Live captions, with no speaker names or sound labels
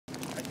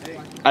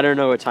I don't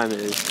know what time it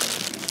is.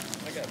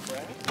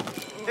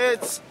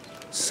 It's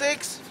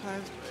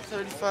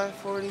 35,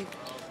 40,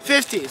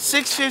 50. It's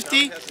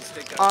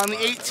 6:50 on the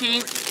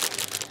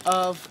 18th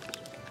of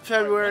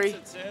February,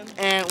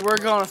 and we're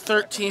going to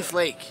 13th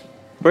Lake.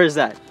 Where's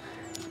that?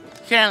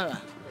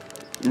 Canada.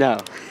 No.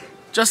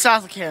 Just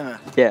south of Canada.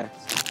 Yeah.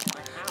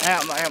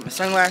 I got my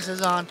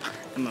sunglasses on,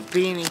 and my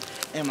beanie,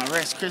 and my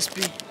Rice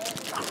Krispie.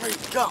 I'm ready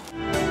to go.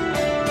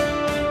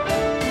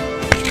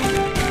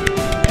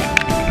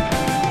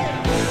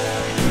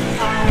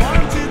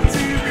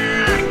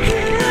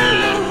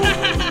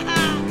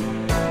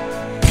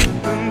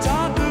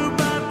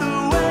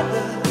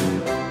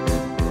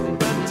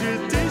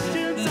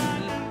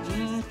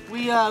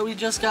 We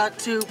just got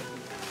to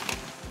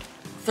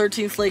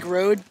 13th Lake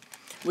Road,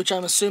 which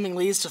I'm assuming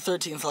leads to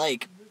 13th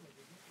Lake,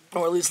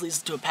 or at least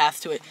leads to a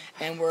path to it.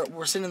 And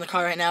we're sitting in the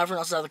car right now. Everyone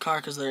else is out of the car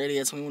because they're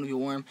idiots and we want to be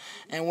warm.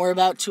 And we're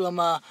about to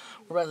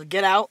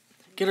get out,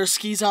 get our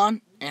skis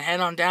on, and head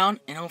on down,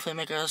 and hopefully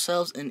make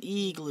ourselves an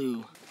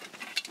igloo.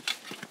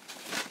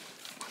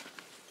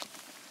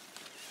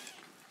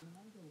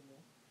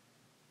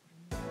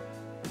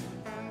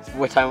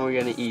 What time are we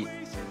gonna eat?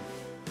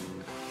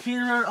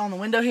 Peter wrote on the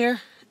window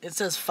here. It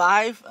says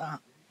 5. It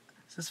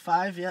says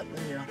 5. Yep,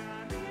 there you go.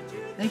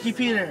 Thank you,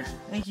 Peter.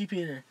 Thank you,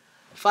 Peter.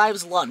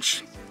 5's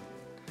lunch,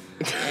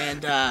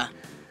 and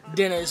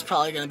dinner is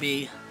probably gonna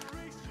be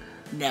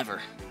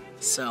never.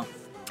 So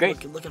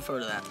great. Looking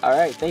forward to that. All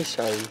right, thanks,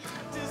 Charlie.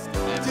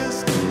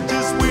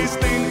 Just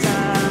wasting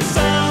time.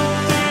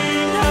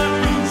 Something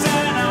happens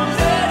and I'm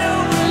head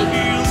over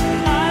heels.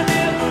 I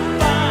never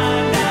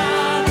find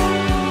out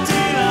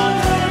till I'm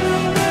head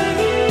over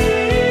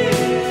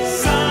heels.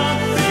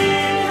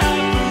 Something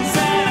happens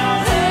and I'm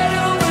head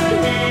over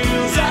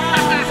heels. I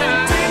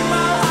don't take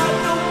my heart,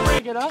 don't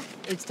break it up.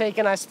 It's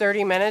taken us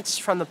 30 minutes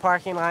from the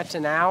parking lot to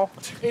now.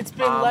 It's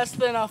been less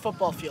than a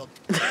football field.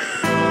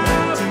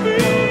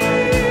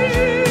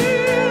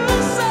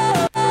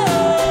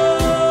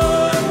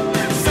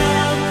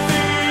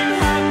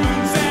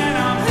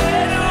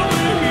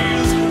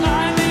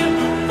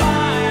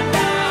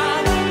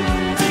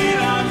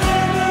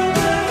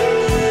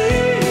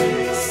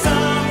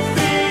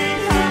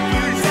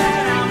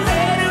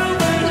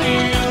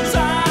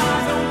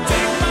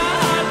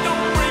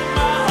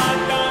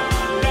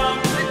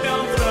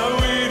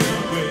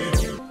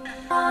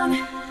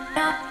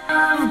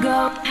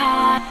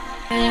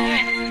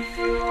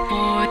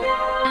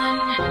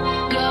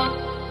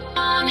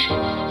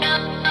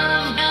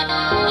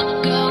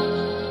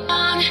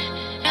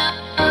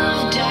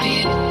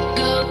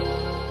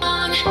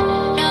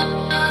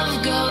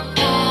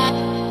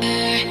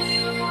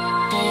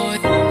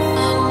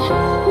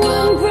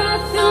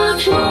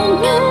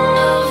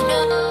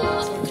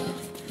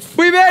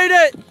 We made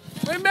it!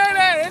 We made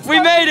it! We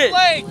made it!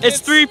 It's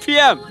 3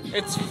 p.m.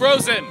 It's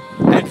frozen.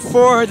 And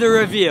for the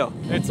reveal.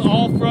 It's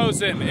all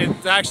frozen.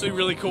 It's actually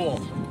really cool.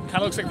 Kind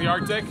of looks like the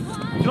Arctic. You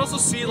can also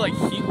see like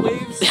heat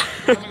waves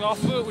coming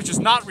off of it, which is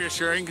not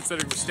reassuring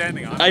considering we're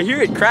standing on it. I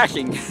hear it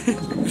cracking.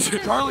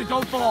 Charlie,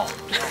 don't fall.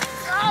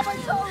 Ah, my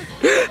toes!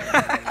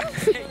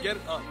 Hey, get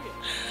it up.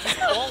 Just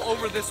fall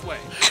over this way.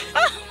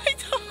 My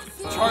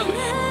toes! Charlie.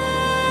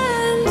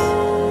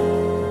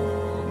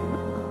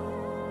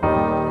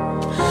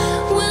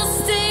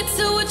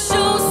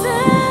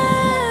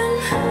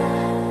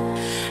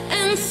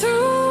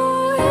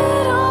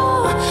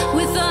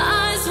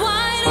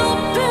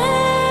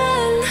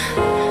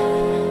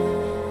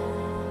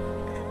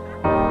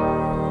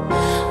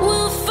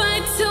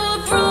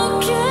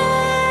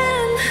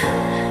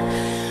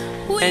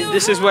 And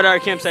this is what our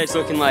campsite's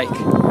looking like.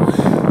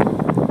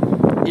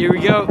 Here we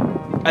go.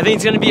 I think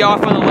it's gonna be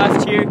off on the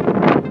left here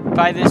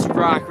by this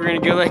rock. We're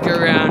gonna go like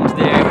around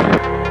there.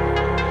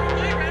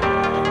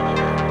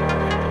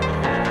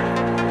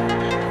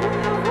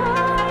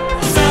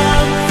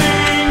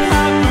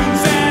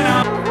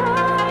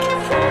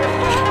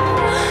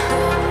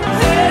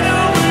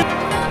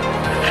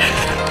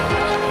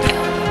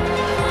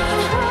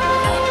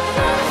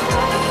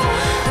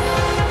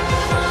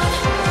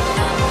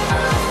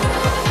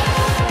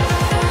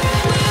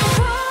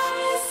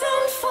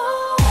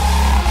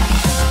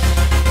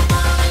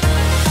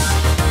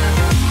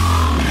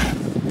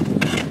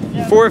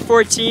 Four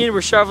 14,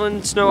 we're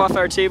shoveling snow off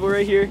our table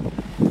right here.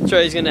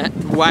 Charlie's gonna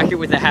whack it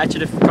with a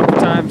hatchet a couple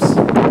times.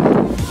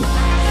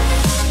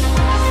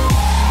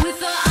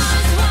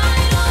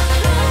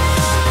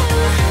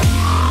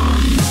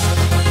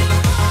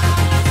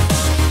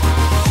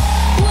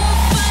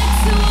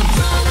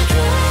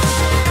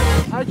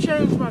 I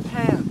changed my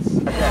pants.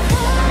 Okay.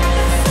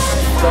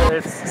 So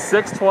it's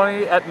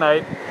 6:20 at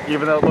night,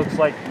 even though it looks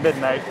like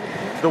midnight.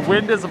 The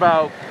wind is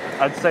about,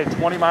 I'd say,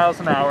 20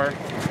 miles an hour.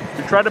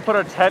 We tried to put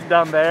our tent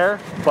down there,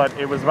 but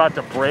it was about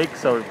to break,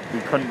 so we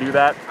couldn't do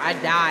that. I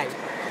died.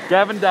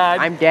 Gavin died.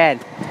 I'm dead.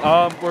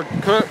 We're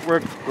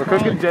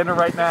cooking dinner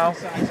right now.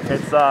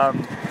 It's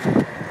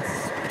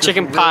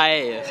Chicken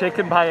paella.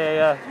 Chicken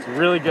paella. It's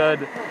really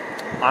good.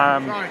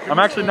 I'm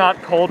actually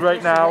not cold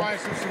right now.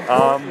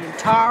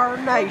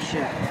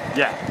 Tarnation.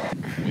 Yeah.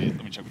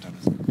 Let me check what time it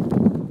is.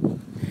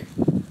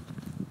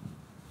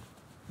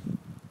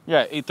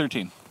 Yeah,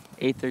 8:13.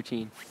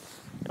 8:13.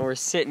 And we're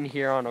sitting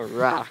here on a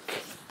rock.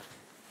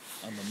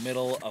 On the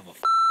middle of a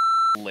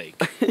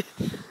lake.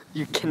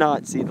 You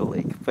cannot see the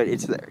lake, but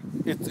it's there.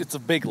 It's a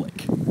big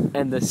lake.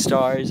 And the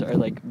stars are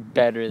like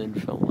better than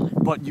film line.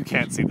 But you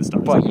can't see the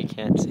stars. But you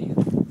can't see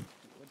them.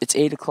 It's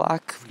 8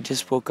 o'clock. We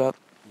just woke up.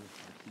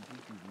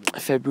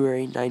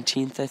 February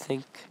 19th, I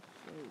think.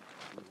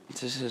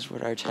 This is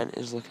what our tent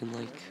is looking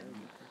like.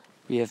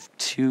 We have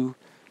 2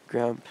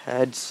 ground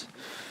pads,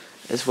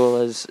 as well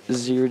as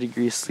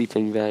 0-degree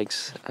sleeping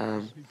bags.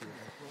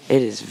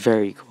 It is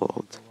very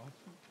cold.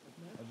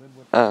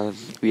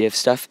 We have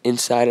stuff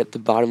inside at the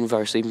bottom of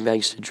our sleeping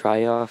bags to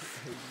dry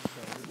off.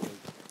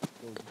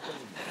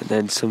 And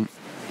then some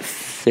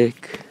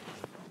thick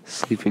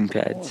sleeping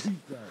pads.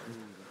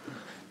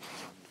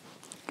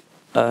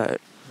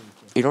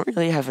 We don't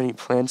really have any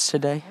plans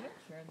today.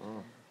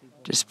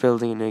 Just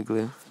building an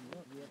igloo.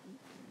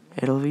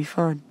 It'll be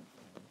fun.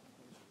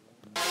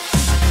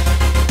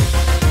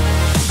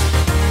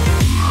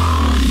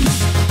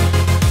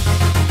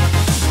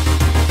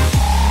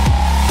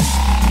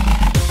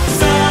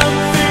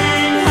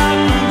 Something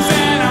happens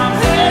and I'm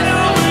head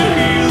over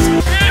heels.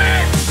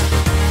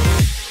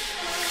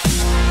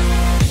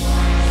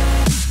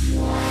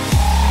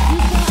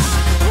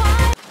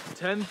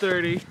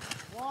 10:30.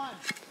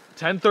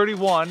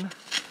 10:31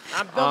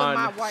 I'm building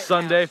my on White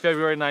Sunday, House.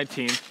 February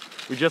 19th.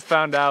 We just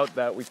found out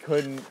that we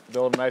couldn't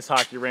build an ice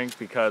hockey rink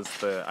because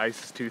the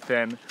ice is too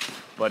thin.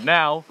 But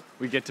now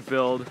we get to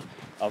build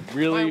a My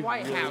really,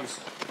 White House.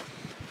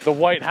 the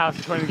White House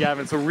according to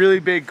Gavin. It's a really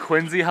big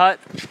Quincy hut,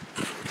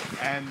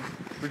 and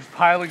we're just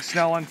piling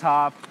snow on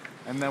top,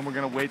 and then we're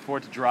gonna wait for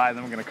it to dry, and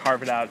then we're gonna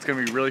carve it out. It's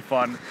gonna be really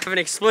fun. Kevin,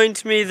 explain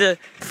to me the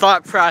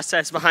thought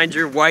process behind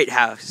your White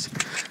House.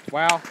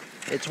 Well,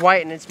 it's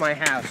white and it's my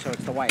house, so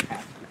it's the White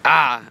House.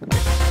 Ah.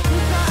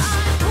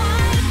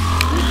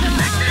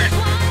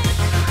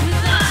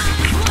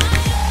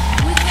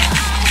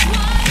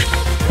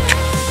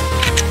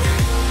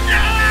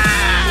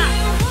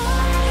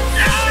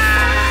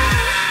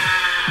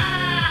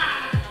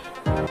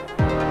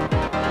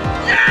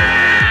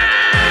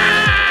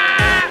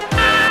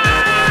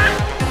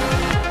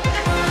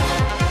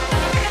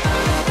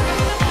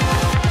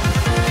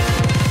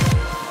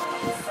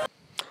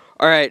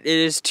 All right, it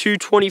is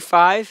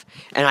 2:25,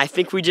 and I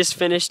think we just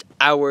finished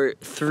our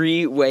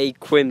 3-way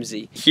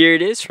Quimsy. Here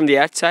it is from the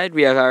outside.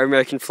 We have our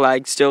American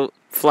flag still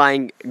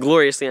flying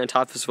gloriously on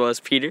top, as well as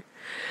Peter.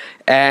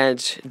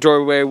 And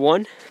doorway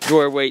 1,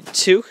 doorway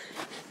 2,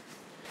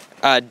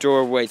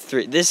 doorway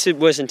 3. This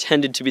was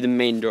intended to be the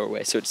main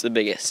doorway, so it's the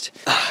biggest.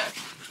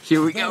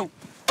 Here we go.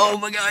 Oh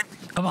my God.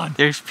 Come on.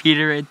 There's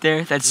Peter right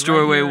there. That's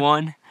doorway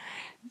 1.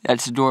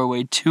 That's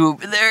doorway 2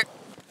 over there.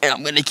 And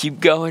I'm gonna keep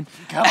going.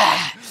 Come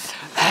on.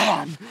 Come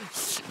on.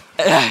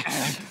 You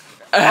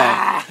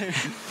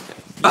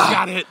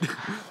got it.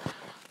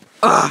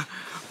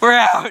 We're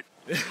out.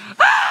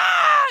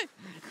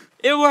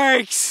 It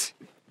works.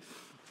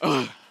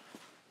 Now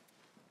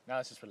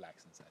let's just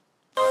relax inside.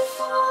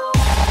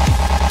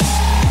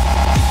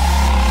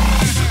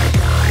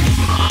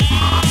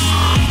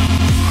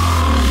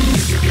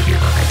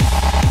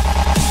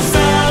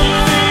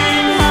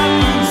 Something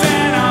happens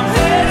and I'm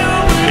head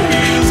over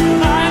heels.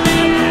 I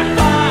never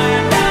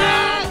find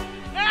out.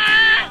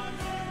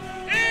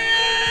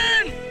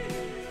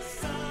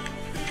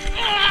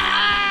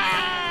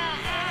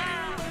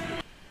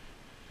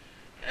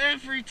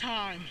 Every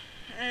time.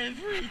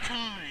 Every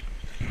time.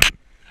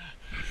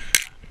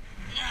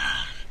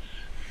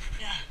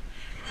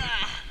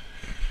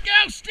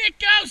 Go, stick,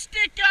 go,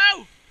 stick,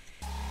 go!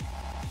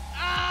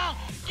 Oh,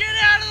 get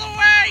out of the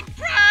way,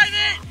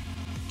 Private!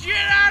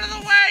 Get out of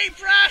the way,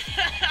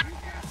 Private!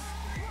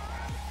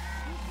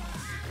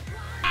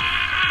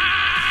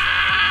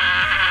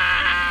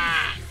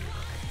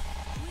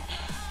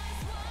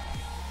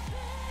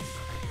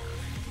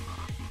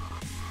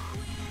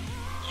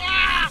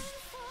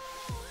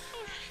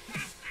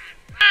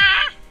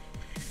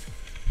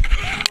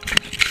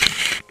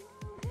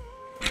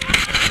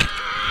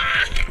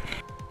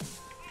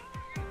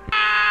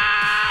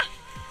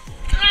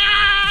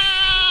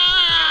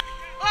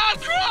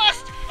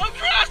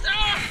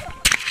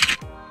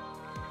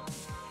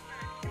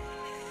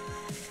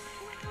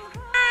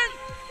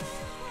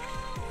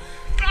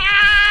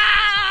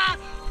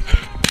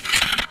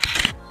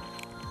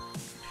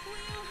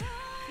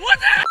 What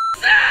the hell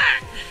is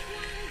that?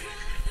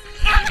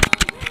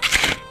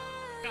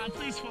 God,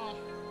 please fall.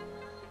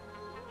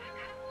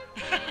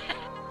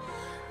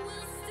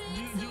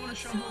 do you want to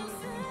shovel it?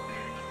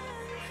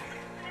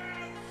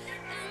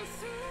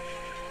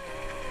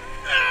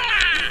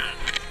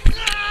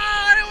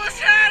 I almost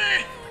had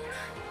it!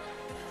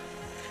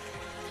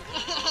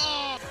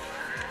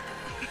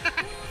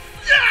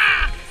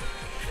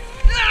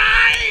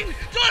 Nein!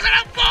 Du hast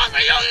eine Pause,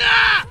 Junge!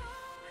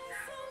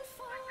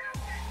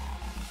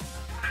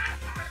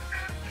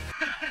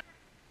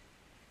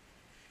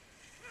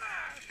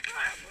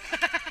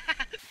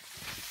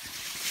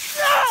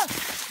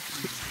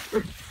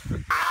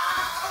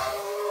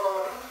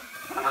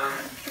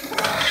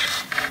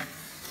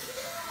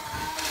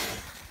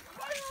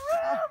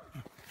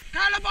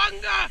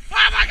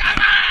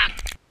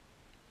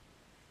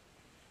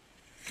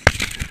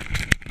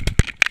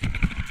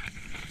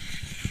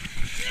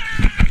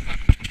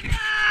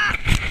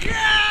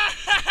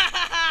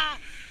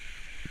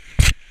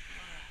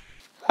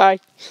 Hi.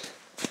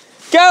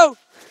 Go!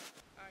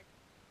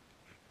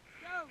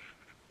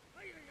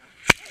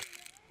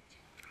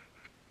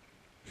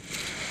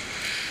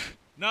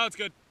 No, it's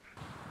good.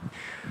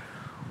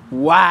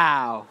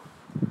 Wow.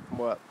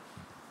 What?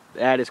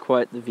 That is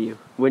quite the view,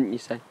 wouldn't you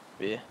say?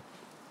 Yeah.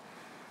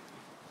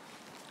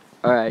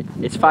 Alright,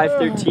 it's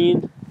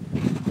 5:13.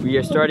 We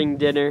are starting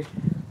dinner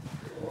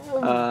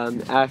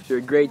after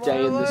a great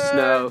day in the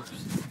snow.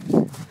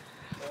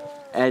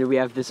 And we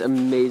have this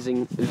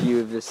amazing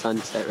view of the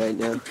sunset right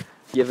now.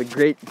 You have a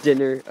great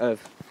dinner of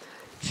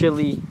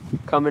chili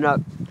coming up.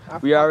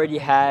 We already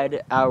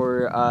had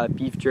our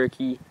beef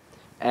jerky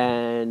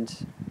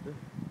and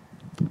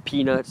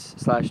peanuts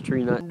 /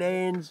 tree nut.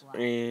 And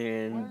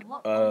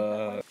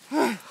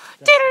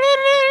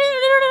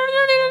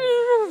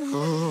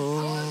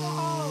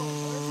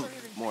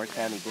More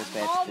County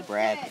Dispatch to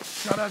Brad.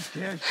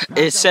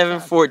 it's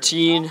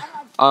 7:14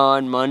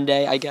 on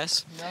Monday, I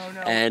guess.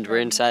 And we're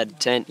inside the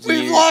tent here.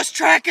 We've lost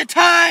track of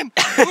time.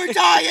 We're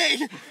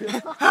dying.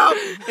 Help!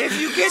 If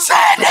you get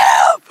send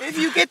help! If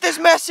you get this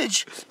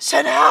message,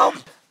 send help.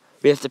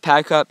 We have to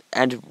pack up,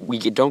 and we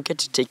don't get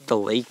to take the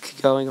lake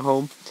going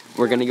home.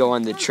 We're gonna go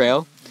on the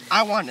trail,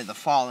 I wanted the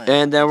fall in.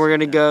 and then we're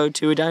gonna go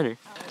to a diner.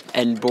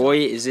 And boy,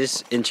 is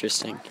this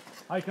interesting.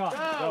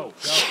 Go.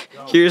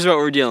 Here's what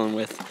we're dealing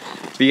with.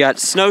 We got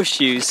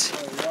snowshoes,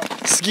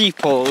 ski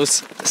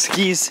poles,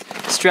 skis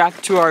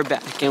strapped to our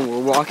back, and we're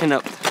walking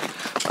up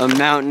a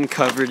mountain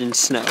covered in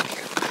snow.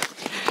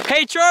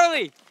 Hey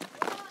Charlie!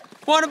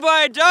 Wanna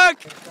buy a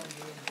duck?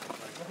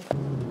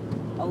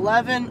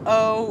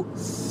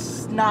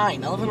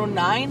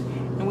 11:09,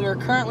 and we are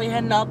currently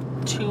heading up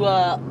to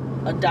a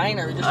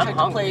diner. We just checked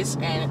the place,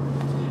 and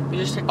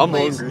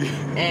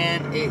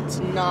and it's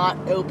not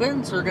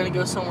open, so we're gonna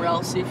go somewhere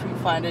else, see if we can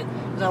find it,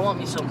 because I want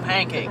me some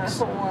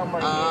pancakes.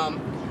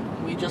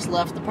 We just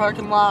left the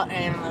parking lot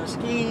and our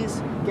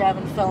skis.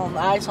 Gavin fell on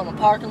the ice on the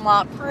parking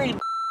lot. Pretty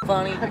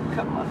funny.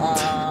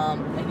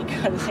 And he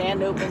cut his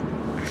hand open.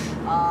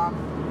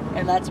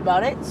 And that's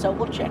about it, so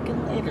we'll check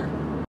in later.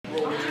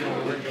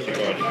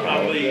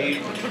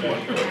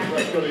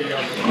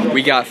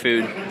 We got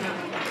food.